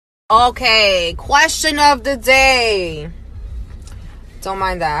Okay, question of the day. Don't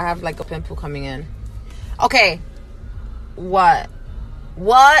mind that. I have like a pimple coming in. Okay. What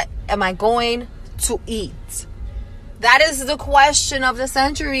am I going to eat? That is the question of the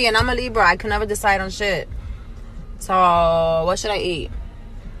century. And I'm a Libra. I can never decide on shit. So, what should I eat?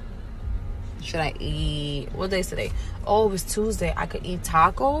 What day is today? Oh, it's Tuesday. I could eat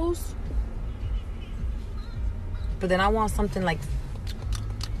tacos. But then I want something like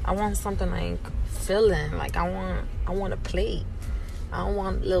filling. Like I want a plate. I don't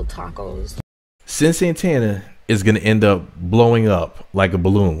want little tacos. Cyn Santana is going to end up blowing up like a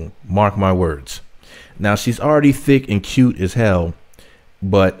balloon. Mark my words. Now, she's already thick and cute as hell.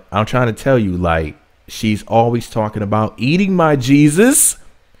 But I'm trying to tell you, like, she's always talking about eating my Jesus.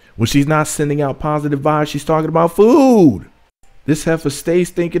 When she's not sending out positive vibes, she's talking about food. This heifer stays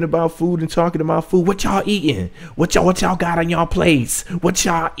thinking about food and talking about food. What y'all eating? What y'all got on y'all plates? What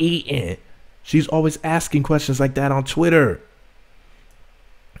y'all eating? She's always asking questions like that on Twitter.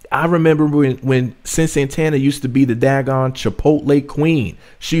 I remember when Cyn Santana used to be the daggone Chipotle queen.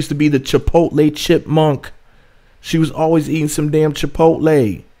 She used to be the Chipotle chipmunk. She was always eating some damn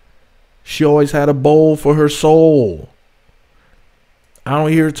Chipotle. She always had a bowl for her soul. I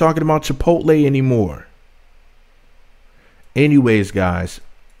don't hear her talking about Chipotle anymore. Anyways, guys,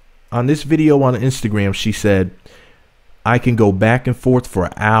 on this video on Instagram, she said, I can go back and forth for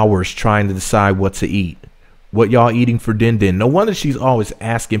hours trying to decide what to eat. What y'all eating for din-din? No wonder she's always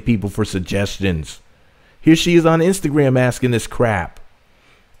asking people for suggestions. Here she is on Instagram asking this crap.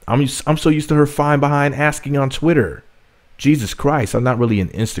 I'm so used to her fine behind asking on Twitter. Jesus Christ, I'm not really an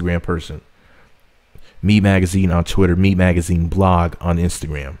Instagram person. Meat Magazine on Twitter, Meat Magazine blog on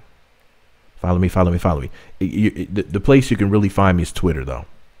Instagram. Follow me. The place you can really find me is Twitter, though.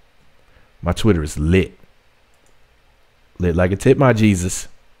 My Twitter is lit. Lit like a tip, my Jesus.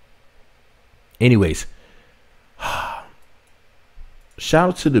 Anyways. Shout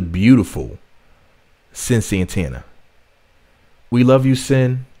out to the beautiful Cyn Santana. We love you,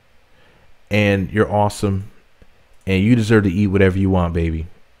 Cyn. And you're awesome. And you deserve to eat whatever you want, baby.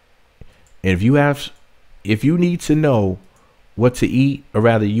 And if you need to know what to eat, or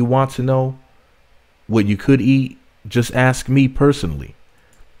rather you want to know what you could eat, just ask me personally.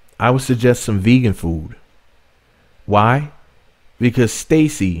 I would suggest some vegan food. Why? Because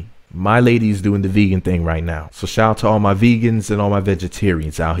Stacy, my lady, is doing the vegan thing right now. So shout out to all my vegans and all my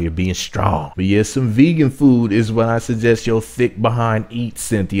vegetarians out here being strong. But yeah, some vegan food is what I suggest your thick behind eat,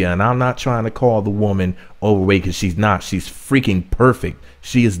 Cynthia. And I'm not trying to call the woman overweight, because she's not. She's freaking perfect.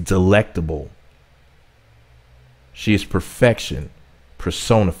 She is delectable. She is perfection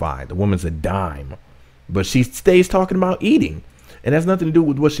personified. The woman's a dime. But she stays talking about eating. And that's nothing to do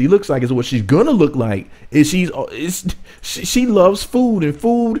with what she looks like. It's what she's gonna look like. She loves food, and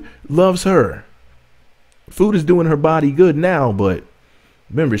food loves her. Food is doing her body good now, but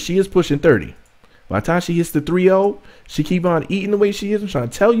remember, she is pushing 30. By the time she hits the 3-0, she keep on eating the way she is. I'm trying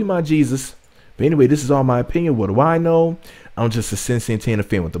to tell you, my Jesus. But anyway, this is all my opinion. What do I know? I'm just a Cyn Santana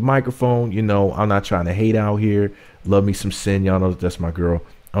fan with the microphone. You know, I'm not trying to hate out here. Love me some Cyn. Y'all know that's my girl.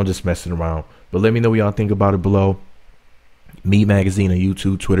 I'm just messing around. But let me know what y'all think about it below. Meat Magazine on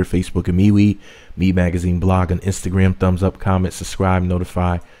YouTube, Twitter, Facebook, and MeWe. Meat Magazine blog on Instagram. Thumbs up, comment, subscribe,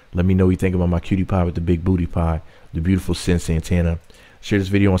 notify. Let me know what you think about my cutie pie with the big booty pie, the beautiful Cyn Santana. Share this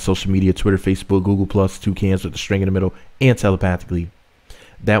video on social media, Twitter, Facebook, Google+, 2 cans with the string in the middle, and telepathically.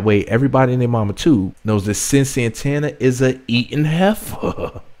 That way, everybody and their mama, too, knows that Cyn Santana is a eating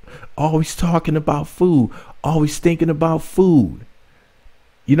heifer. Always talking about food. Always thinking about food.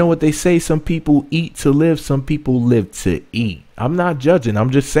 You know what they say? Some people eat to live. Some people live to eat. I'm not judging. I'm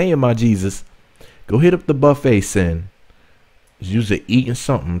just saying, my Jesus. Go hit up the buffet, Cyn. You're eating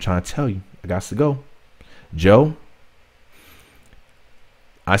something. I'm trying to tell you. I got to go. Joe,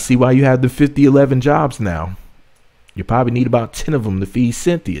 I see why you have the 50-11 jobs now. You probably need about 10 of them to feed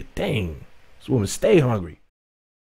Cynthia. Dang. This woman stay hungry.